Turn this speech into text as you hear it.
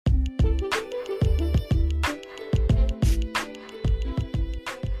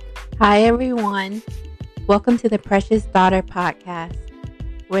Hi, everyone. Welcome to the Precious Daughter podcast,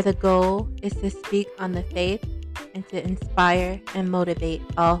 where the goal is to speak on the faith and to inspire and motivate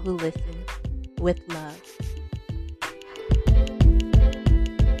all who listen with love.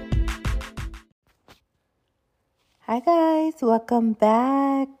 Hi, guys. Welcome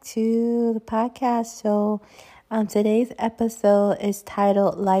back to the podcast. Today's episode is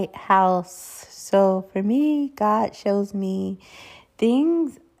titled Lighthouse. So, for me, God shows me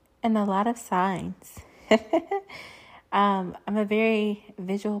things and a lot of signs. I'm a very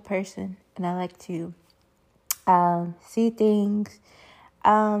visual person, and I like to see things.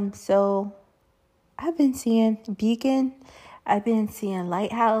 So I've been seeing Beacon. I've been seeing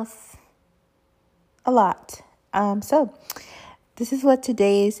Lighthouse a lot. So this is what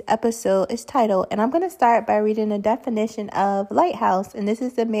today's episode is titled, and I'm going to start by reading the definition of lighthouse, and this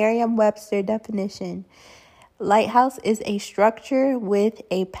is the Merriam-Webster definition. Lighthouse is a structure with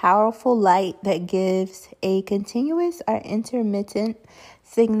a powerful light that gives a continuous or intermittent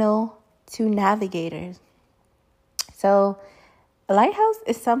signal to navigators. So, a lighthouse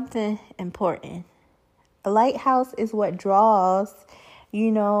is something important. A lighthouse is what draws,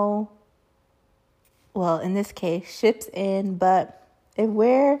 in this case, ships in. But if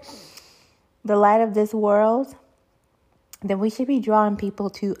we're the light of this world, then we should be drawing people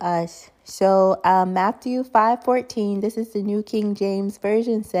to us. So Matthew 5:14, this is the New King James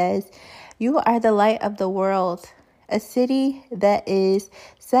Version, says, "You are the light of the world. A city that is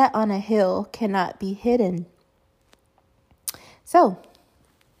set on a hill cannot be hidden." So,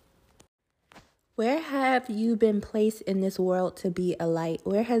 where have you been placed in this world to be a light?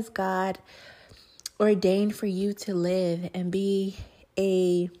 Where has God ordained for you to live and be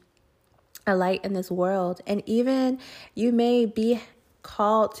a light in this world? And even you may be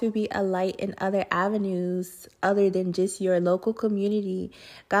called to be a light in other avenues other than just your local community.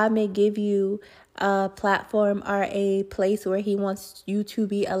 God may give you a platform or a place where He wants you to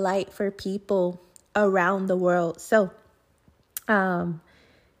be a light for people around the world. So,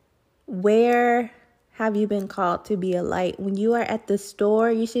 where have you been called to be a light? When you are at the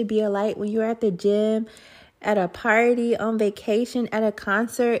store, you should be a light. When you're at the gym, at a party, on vacation, at a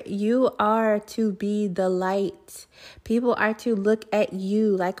concert, you are to be the light. People are to look at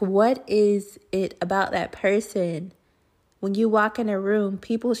you. Like, what is it about that person? When you walk in a room,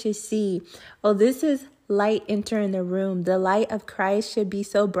 people should see, oh, this is light entering the room. The light of Christ should be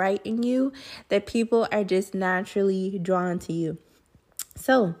so bright in you that people are just naturally drawn to you.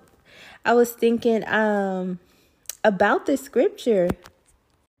 So, I was thinking about this scripture.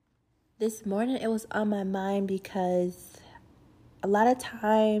 This morning it was on my mind because a lot of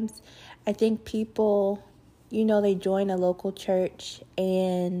times I think people, they join a local church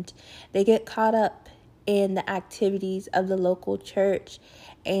and they get caught up in the activities of the local church.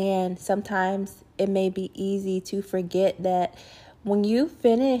 And sometimes it may be easy to forget that when you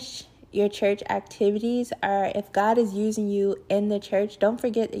finish your church activities, or if God is using you in the church, don't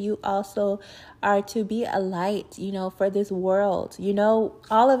forget that you also are to be a light, for this world.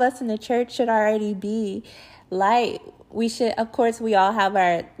 All of us in the church should already be light. We should, of course, we all have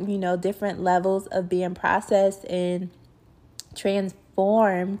our, different levels of being processed and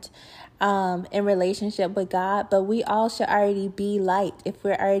transformed in relationship with God, but we all should already be light if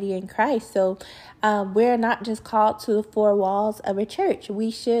we're already in Christ. So we're not just called to the four walls of a church.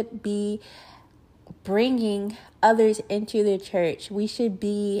 We should be bringing others into the church. We should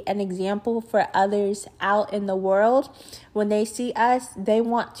be an example for others out in the world. When they see us, they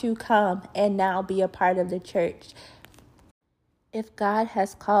want to come and now be a part of the church. If God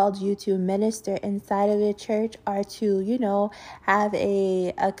has called you to minister inside of the church, or to, have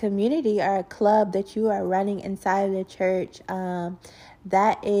a community or a club that you are running inside of the church,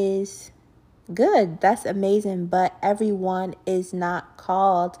 that is good. That's amazing. But everyone is not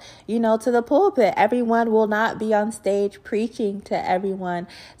called, to the pulpit. Everyone will not be on stage preaching to everyone.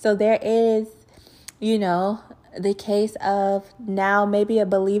 So there is, the case of now maybe a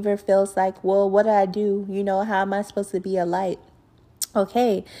believer feels like, well, what do I do? How am I supposed to be a light?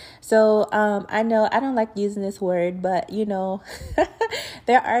 Okay, so I know I don't like using this word, but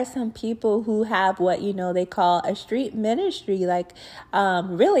there are some people who have what they call a street ministry. Like,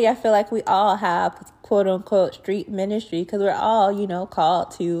 really, I feel like we all have quote unquote street ministry because we're all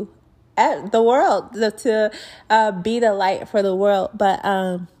called to at the world to be the light for the world. But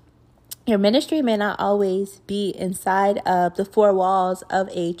your ministry may not always be inside of the four walls of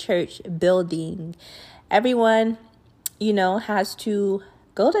a church building. Everyone has to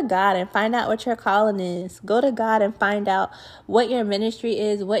Go to God and find out what your calling is. Go to God and find out what your ministry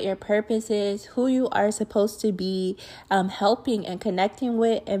is, what your purpose is, who you are supposed to be helping and connecting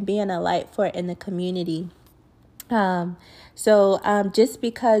with and being a light for in the community. So just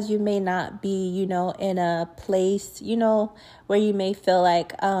because you may not be, in a place, where you may feel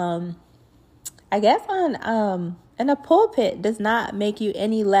like, I guess in a pulpit does not make you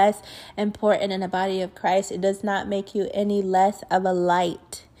any less important in the body of Christ. It does not make you any less of a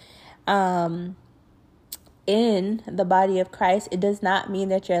light in the body of Christ. It does not mean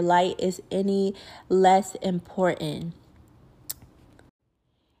that your light is any less important.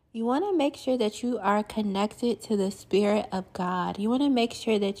 You want to make sure that you are connected to the Spirit of God. You want to make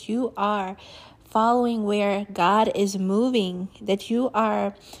sure that you are following where God is moving, that you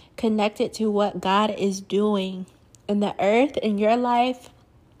are connected to what God is doing in the earth, in your life,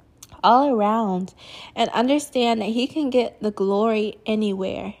 all around, and understand that He can get the glory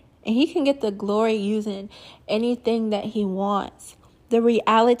anywhere, and He can get the glory using anything that He wants. The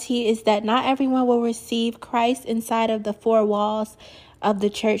reality is that not everyone will receive Christ inside of the four walls of the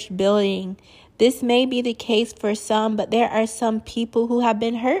church building. This may be the case for some, but there are some people who have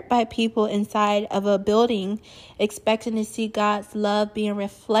been hurt by people inside of a building, expecting to see God's love being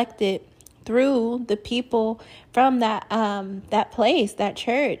reflected through the people from that place, that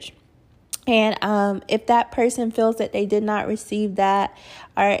church. And if that person feels that they did not receive that,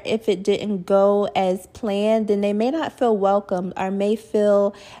 or if it didn't go as planned, then they may not feel welcomed, or may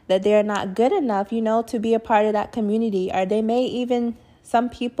feel that they're not good enough, to be a part of that community. Or they may even, some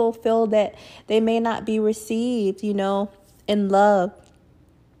people feel that they may not be received, in love.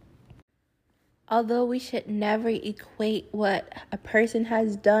 Although we should never equate what a person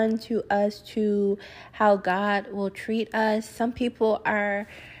has done to us to how God will treat us, some people are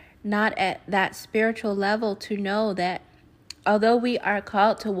not at that spiritual level to know that although we are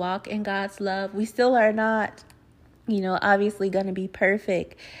called to walk in God's love, we still are not, obviously going to be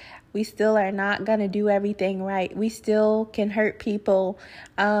perfect. We still are not going to do everything right. We still can hurt people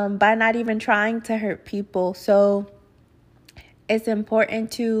by not even trying to hurt people. So it's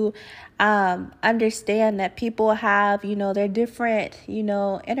important to understand that people have, their different,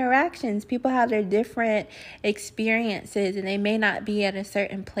 interactions. People have their different experiences, and they may not be at a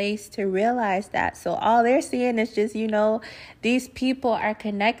certain place to realize that. So all they're seeing is just, these people are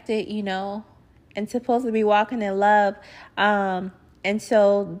connected, and supposed to be walking in love. And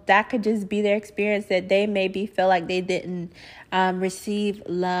so that could just be their experience, that they maybe feel like they didn't receive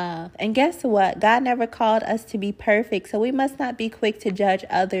love. And guess what? God never called us to be perfect. So we must not be quick to judge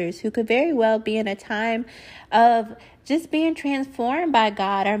others who could very well be in a time of just being transformed by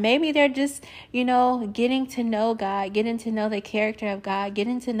God. Or maybe they're just, getting to know God, getting to know the character of God,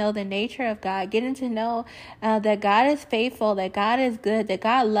 getting to know the nature of God, getting to know that God is faithful, that God is good, that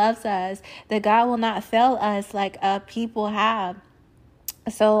God loves us, that God will not fail us like people have.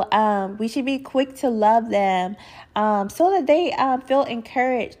 So we should be quick to love them so that they feel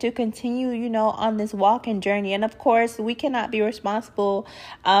encouraged to continue, on this walk and journey. And of course, we cannot be responsible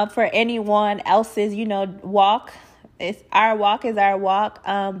for anyone else's, walk. Our walk is our walk.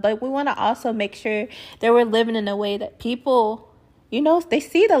 But we want to also make sure that we're living in a way that people, they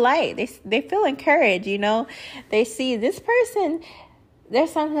see the light. They feel encouraged, They see this person.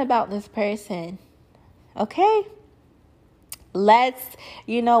 There's something about this person. Okay? Let's,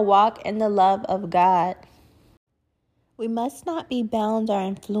 walk in the love of God. We must not be bound or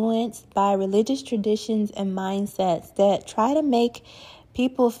influenced by religious traditions and mindsets that try to make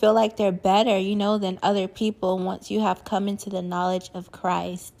people feel like they're better, than other people once you have come into the knowledge of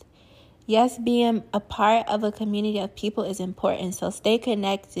Christ. Yes, being a part of a community of people is important. So stay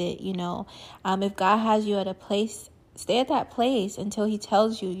connected, if God has you at a place, stay at that place until He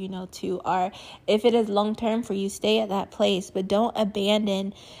tells you, to, or if it is long term for you, stay at that place, but don't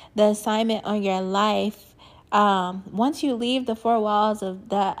abandon the assignment on your life. Once you leave the four walls of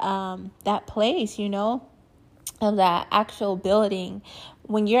that place, of that actual building,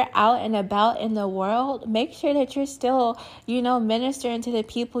 when you're out and about in the world, make sure that you're still, ministering to the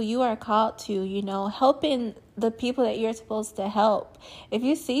people you are called to, helping the people that you're supposed to help. If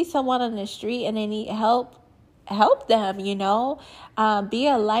you see someone on the street and they need help them, be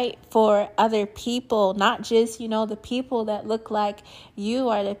a light for other people, not just, the people that look like you,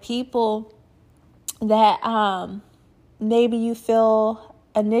 or the people that maybe you feel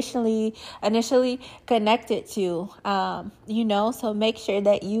initially connected to, so make sure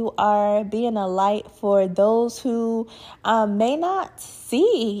that you are being a light for those who may not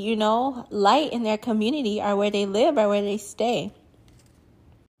see, light in their community, or where they live, or where they stay.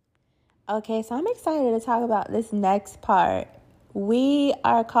 Okay, so I'm excited to talk about this next part, We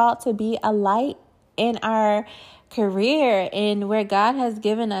are called to be a light in our career and where God has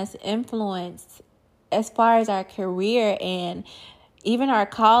given us influence as far as our career and even our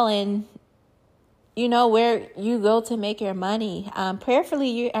calling, where you go to make your money. Prayerfully,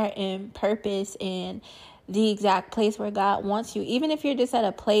 you are in purpose and the exact place where God wants you. Even if you're just at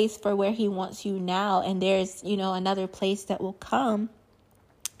a place for where he wants you now and there's, another place that will come.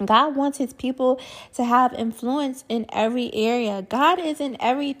 God wants his people to have influence in every area. God is in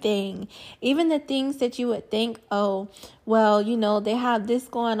everything. Even the things that you would think, oh, well, they have this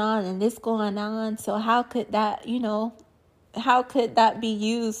going on and this going on. So how could that, how could that be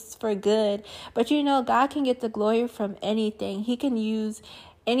used for good? But God can get the glory from anything. He can use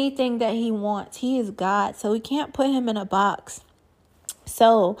anything that he wants. He is God. So we can't put him in a box.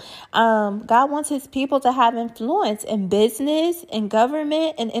 So God wants his people to have influence in business, in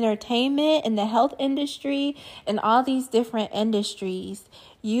government, in entertainment, in the health industry, and all these different industries.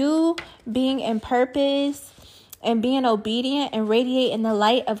 You being in purpose and being obedient and radiating the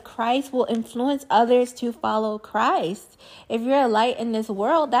light of Christ will influence others to follow Christ. If you're a light in this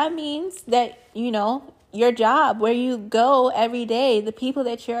world, that means that, your job, where you go every day, the people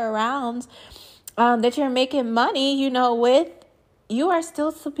that you're around, that you're making money, with, you are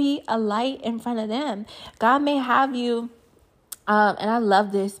still to be a light in front of them. God may have you, and I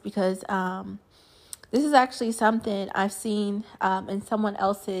love this because this is actually something I've seen in someone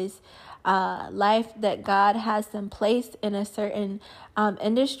else's life, that God has them placed in a certain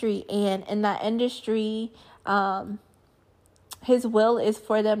industry, and in that industry, his will is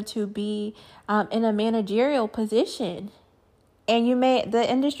for them to be in a managerial position. And the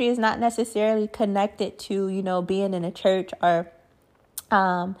industry is not necessarily connected to, being in a church or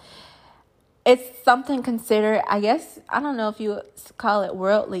it's something considered, I guess, I don't know if you call it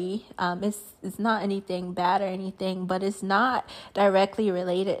worldly. It's not anything bad or anything, but it's not directly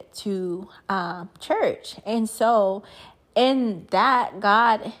related to church. And so in that,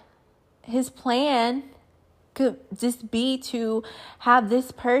 God, his plan could just be to have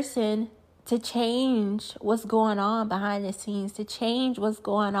this person to change what's going on behind the scenes, to change what's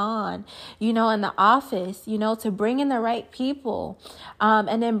going on, in the office, to bring in the right people,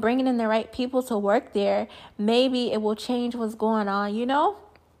 and then bringing in the right people to work there. Maybe it will change what's going on,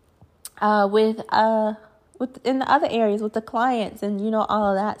 with in the other areas with the clients and,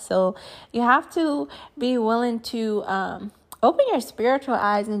 all of that. So you have to be willing to, open your spiritual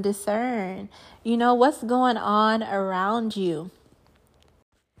eyes and discern, what's going on around you.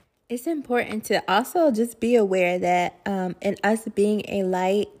 It's important to also just be aware that in us being a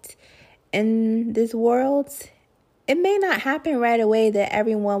light in this world, it may not happen right away that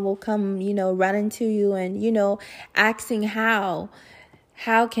everyone will come, running to you and, asking how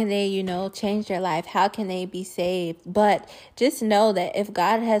can they, change their life? How can they be saved? But just know that if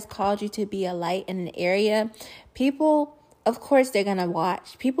God has called you to be a light in an area, people, of course, they're going to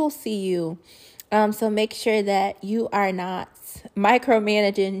watch. People see you. So make sure that you are not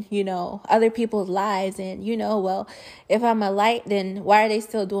micromanaging, other people's lives. And, well, if I'm a light, then why are they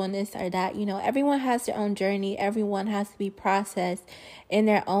still doing this or that? Everyone has their own journey. Everyone has to be processed in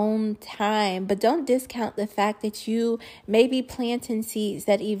their own time. But don't discount the fact that you may be planting seeds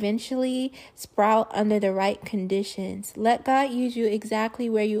that eventually sprout under the right conditions. Let God use you exactly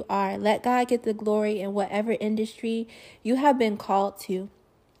where you are. Let God get the glory in whatever industry you have been called to.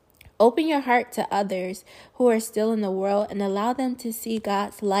 Open your heart to others who are still in the world and allow them to see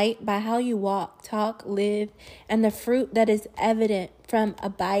God's light by how you walk, talk, live, and the fruit that is evident from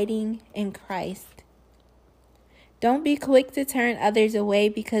abiding in Christ. Don't be quick to turn others away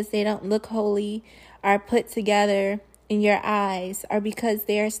because they don't look holy or put together in your eyes, or because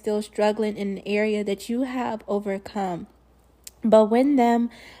they are still struggling in an area that you have overcome. But win them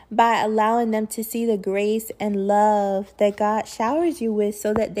by allowing them to see the grace and love that God showers you with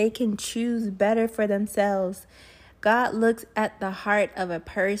so that they can choose better for themselves. God looks at the heart of a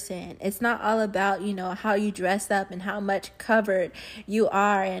person. It's not all about, how you dress up and how much covered you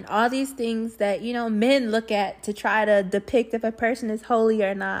are and all these things that, men look at to try to depict if a person is holy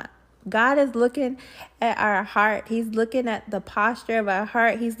or not. God is looking at our heart. He's looking at the posture of our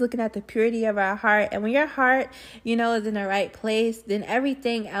heart. He's looking at the purity of our heart. And when your heart, is in the right place, then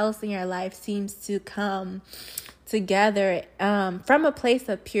everything else in your life seems to come together from a place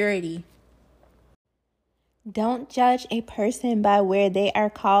of purity. Don't judge a person by where they are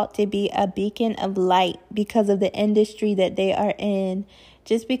called to be a beacon of light because of the industry that they are in.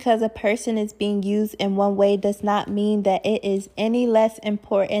 Just because a person is being used in one way does not mean that it is any less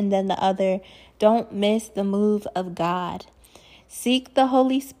important than the other. Don't miss the move of God. Seek the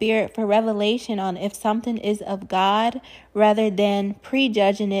Holy Spirit for revelation on if something is of God rather than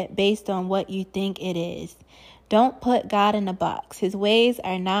prejudging it based on what you think it is. Don't put God in a box. His ways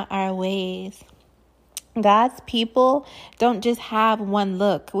are not our ways. God's people don't just have one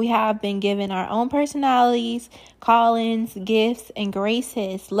look. We have been given our own personalities, callings, gifts, and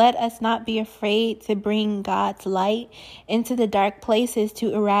graces. Let us not be afraid to bring God's light into the dark places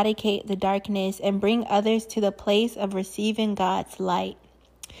to eradicate the darkness and bring others to the place of receiving God's light.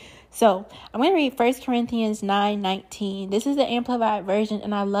 So I'm going to read 1 Corinthians 9:19. This is the Amplified Version,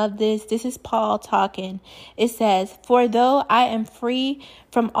 and I love this. This is Paul talking. It says, "For though I am free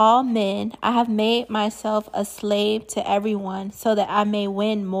from all men, I have made myself a slave to everyone so that I may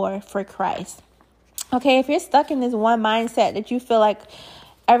win more for Christ." Okay, if you're stuck in this one mindset that you feel like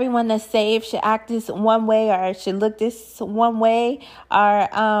everyone that's saved should act this one way or should look this one way, or,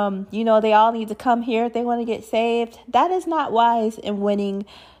 they all need to come here if they want to get saved, that is not wise in winning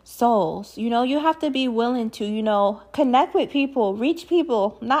souls. You have to be willing to, connect with people, reach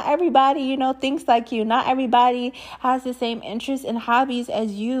people. Not everybody, thinks like you. Not everybody has the same interests and hobbies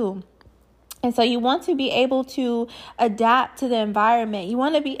as you. And so you want to be able to adapt to the environment. You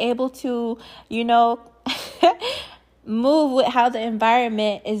want to be able to, move with how the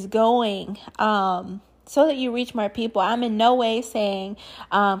environment is going, so that you reach more people. I'm in no way saying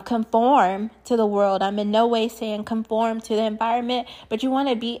conform to the world. I'm in no way saying conform to the environment, but you want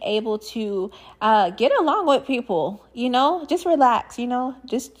to be able to get along with people, just relax,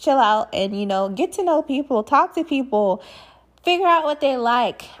 just chill out and, get to know people, talk to people, figure out what they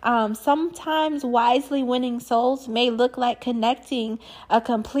like. Sometimes wisely winning souls may look like connecting with a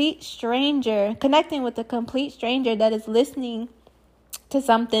complete stranger that is listening to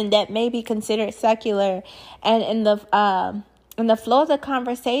something that may be considered secular, and in the flow of the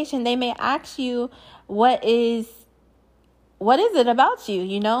conversation, they may ask you, what is it about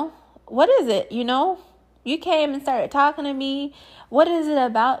you? What is it? You came and started talking to me. What is it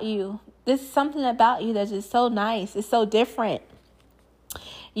about you? There's something about you that's just so nice. It's so different.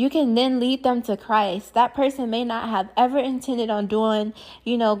 You can then lead them to Christ. That person may not have ever intended on doing,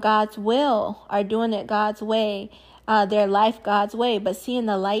 God's will or doing it God's way, their life God's way, but seeing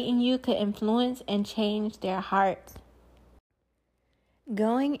the light in you could influence and change their hearts.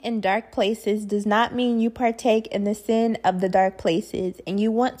 Going in dark places does not mean you partake in the sin of the dark places, and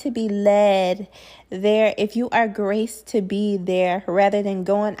you want to be led there if you are graced to be there rather than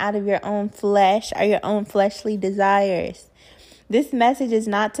going out of your own flesh or your own fleshly desires. This message is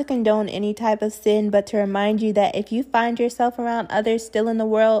not to condone any type of sin, but to remind you that if you find yourself around others still in the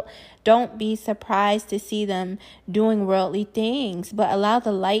world, don't be surprised to see them doing worldly things, but allow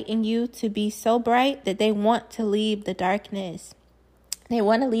the light in you to be so bright that they want to leave the darkness. They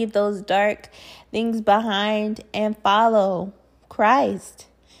want to leave those dark things behind and follow Christ.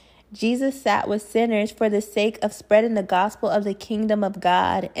 Jesus sat with sinners for the sake of spreading the gospel of the kingdom of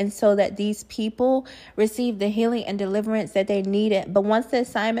God, and so that these people received the healing and deliverance that they needed. But once the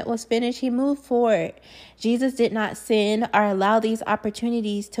assignment was finished, he moved forward. Jesus did not sin or allow these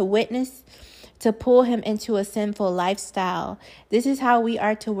opportunities to witness to pull him into a sinful lifestyle. This is how we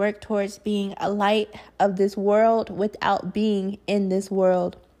are to work towards being a light of this world without being in this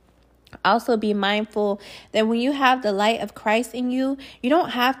world. Also be mindful that when you have the light of Christ in you, you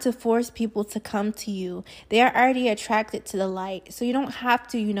don't have to force people to come to you. They are already attracted to the light. So you don't have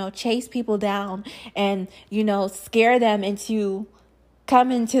to, chase people down and, scare them into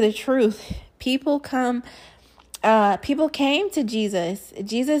coming to the truth. People came to Jesus.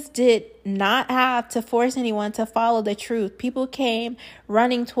 Jesus did not have to force anyone to follow the truth. People came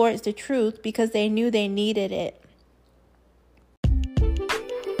running towards the truth because they knew they needed it.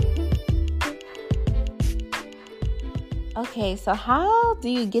 Okay, so how do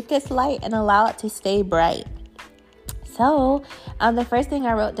you get this light and allow it to stay bright? So, the first thing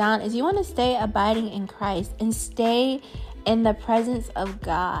I wrote down is you want to stay abiding in Christ and stay in the presence of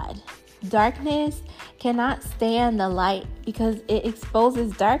God. Darkness cannot stand the light because it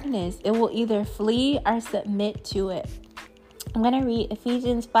exposes darkness. It will either flee or submit to it. I'm going to read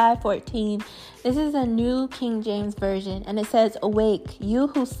Ephesians 5:14. This is a New King James Version, and it says, "Awake, you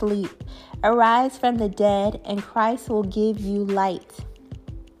who sleep, arise from the dead, and Christ will give you light."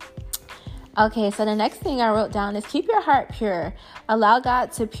 Okay, so the next thing I wrote down is keep your heart pure. Allow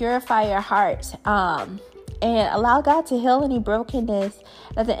God to purify your heart, and allow God to heal any brokenness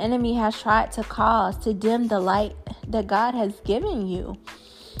that the enemy has tried to cause to dim the light that God has given you.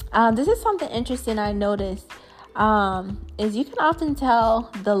 This is something interesting I noticed. Is you can often tell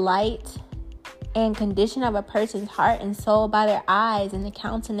the light and condition of a person's heart and soul by their eyes and the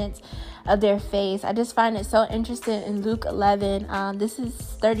countenance of their face. I just find it so interesting in Luke 11. This is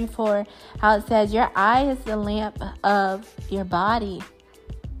 34, how it says, your eye is the lamp of your body.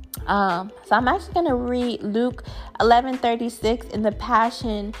 So I'm actually going to read Luke 11:36 in the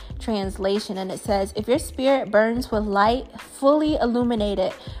Passion Translation. And it says, if your spirit burns with light, fully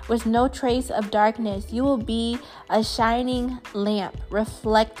illuminated, with no trace of darkness, you will be a shining lamp,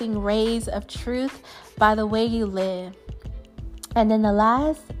 reflecting rays of truth by the way you live. And then the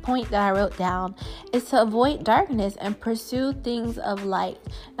last point that I wrote down is to avoid darkness and pursue things of light.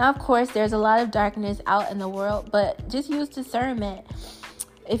 Now, of course, there's a lot of darkness out in the world, but just use discernment.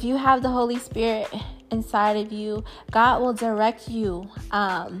 If you have the Holy Spirit inside of you, God will direct you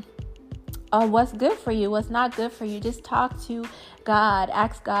on what's good for you, what's not good for you. Just talk to God.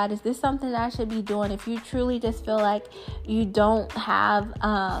 Ask God, is this something that I should be doing? If you truly just feel like you don't have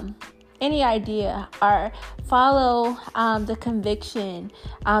any idea, or follow the conviction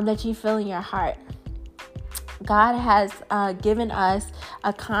that you feel in your heart. God has given us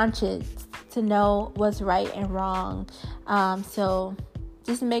a conscience to know what's right and wrong. So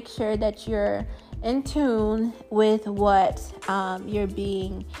just make sure that you're in tune with what you're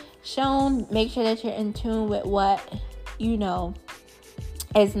being shown. Make sure that you're in tune with what you know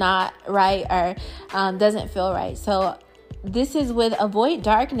is not right or doesn't feel right. So this is with avoid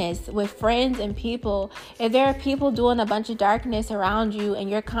darkness with friends and people. If there are people doing a bunch of darkness around you and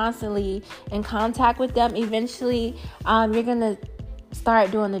you're constantly in contact with them, eventually you're going to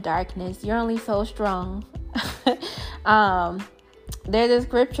start doing the darkness. You're only so strong. There's a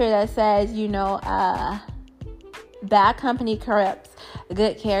scripture that says, bad company corrupts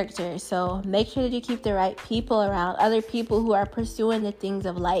good character. So make sure that you keep the right people around, other people who are pursuing the things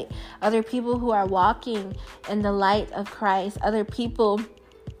of light, other people who are walking in the light of Christ, other people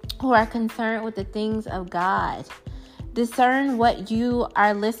who are concerned with the things of God. Discern what you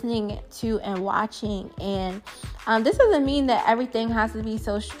are listening to and watching. And this doesn't mean that everything has to be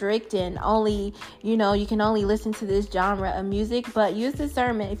so strict and only, you can only listen to this genre of music, but use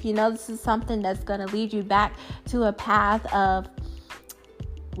discernment. If you know this is something that's going to lead you back to a path of,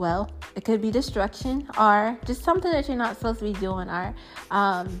 well, it could be destruction or just something that you're not supposed to be doing, or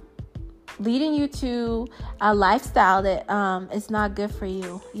leading you to a lifestyle that is not good for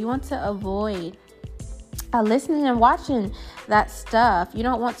you. You want to avoid listening and watching that stuff. You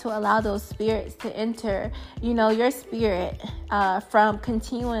don't want to allow those spirits to enter, your spirit from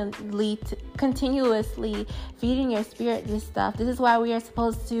continuously feeding your spirit this stuff. This is why we are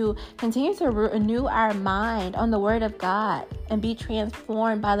supposed to continue to renew our mind on the Word of God and be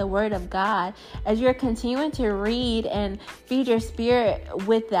transformed by the Word of God as you're continuing to read and feed your spirit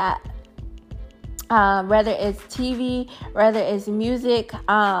with that. Whether it's TV, whether it's music,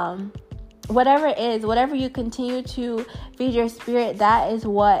 whatever it is, whatever you continue to feed your spirit, that is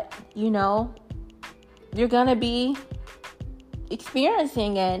what, you're going to be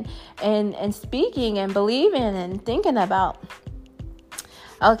experiencing and speaking and believing and thinking about.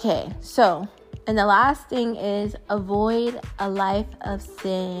 Okay, so, and the last thing is avoid a life of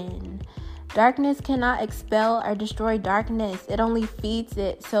sin. Darkness cannot expel or destroy darkness. It only feeds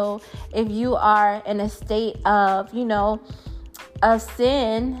it. So if you are in a state of, of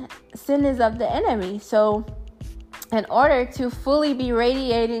sin is of the enemy. So in order to fully be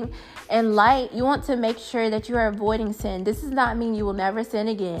radiating in light, you want to make sure that you are avoiding sin. This does not mean you will never sin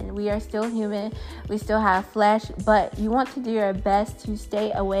again. We are still human. We still have flesh, but you want to do your best to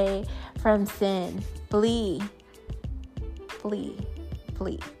stay away from sin. Flee.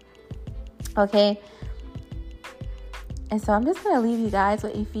 Okay. And so I'm just going to leave you guys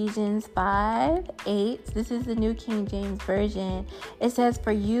with Ephesians 5:8. This is the New King James Version. It says,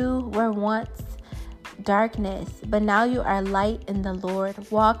 for you were once darkness, but now you are light in the Lord.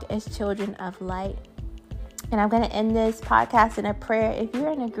 Walk as children of light. And I'm going to end this podcast in a prayer. If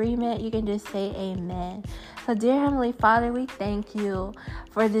you're in agreement, you can just say amen. So dear Heavenly Father, we thank you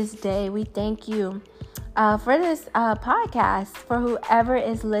for this day. We thank you for this podcast. For whoever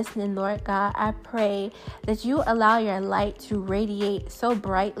is listening, Lord God, I pray that you allow your light to radiate so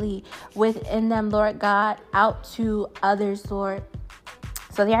brightly within them, Lord God, out to others, Lord,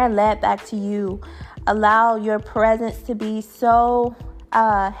 so they are led back to you. Allow your presence to be so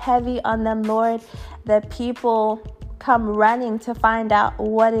heavy on them, Lord, that people come running to find out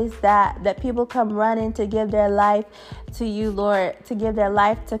what is that people come running to give their life to you, Lord, to give their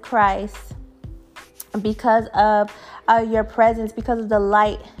life to Christ. Because of your presence, because of the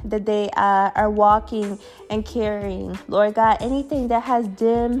light that they are walking and carrying. Lord God, anything that has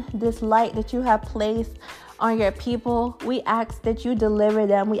dimmed this light that you have placed on your people. We ask that you deliver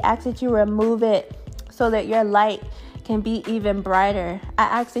them. We ask that you remove it so that your light can be even brighter. I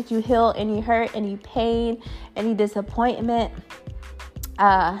ask that you heal any hurt, any pain, any disappointment,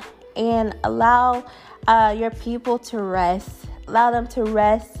 and allow your people to rest. Allow them to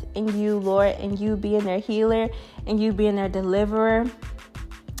rest in you, Lord, and you being their healer, and you being their deliverer,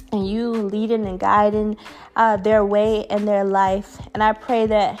 and you leading and guiding their way and their life. And I pray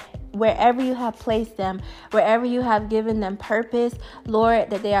that wherever you have placed them, wherever you have given them purpose, Lord,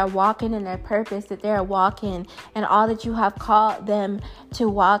 that they are walking in their purpose, that they are walking in all that you have called them to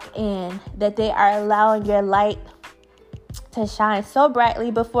walk in, that they are allowing your light to shine so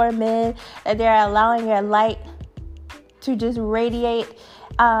brightly before men, that they are allowing your light to just radiate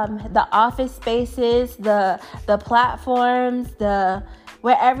the office spaces, the platforms,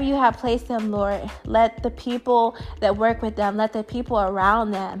 wherever you have placed them, Lord. Let the people that work with them, let the people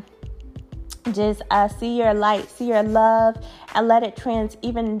around them just see your light, see your love, and let it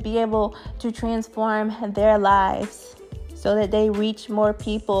even be able to transform their lives so that they reach more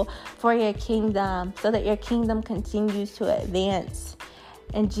people for your kingdom, so that your kingdom continues to advance.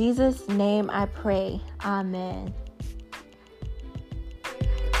 In Jesus' name I pray. Amen.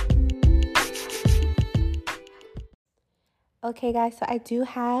 Okay, guys, so I do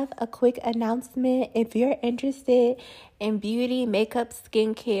have a quick announcement. If you're interested in beauty, makeup,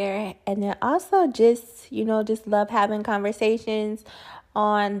 skincare, and then also just love having conversations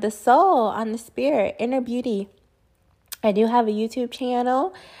on the soul, on the spirit, inner beauty, I do have a YouTube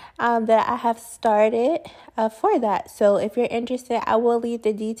channel that I have started for that. So if you're interested, I will leave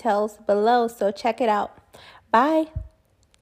the details below. So check it out. Bye.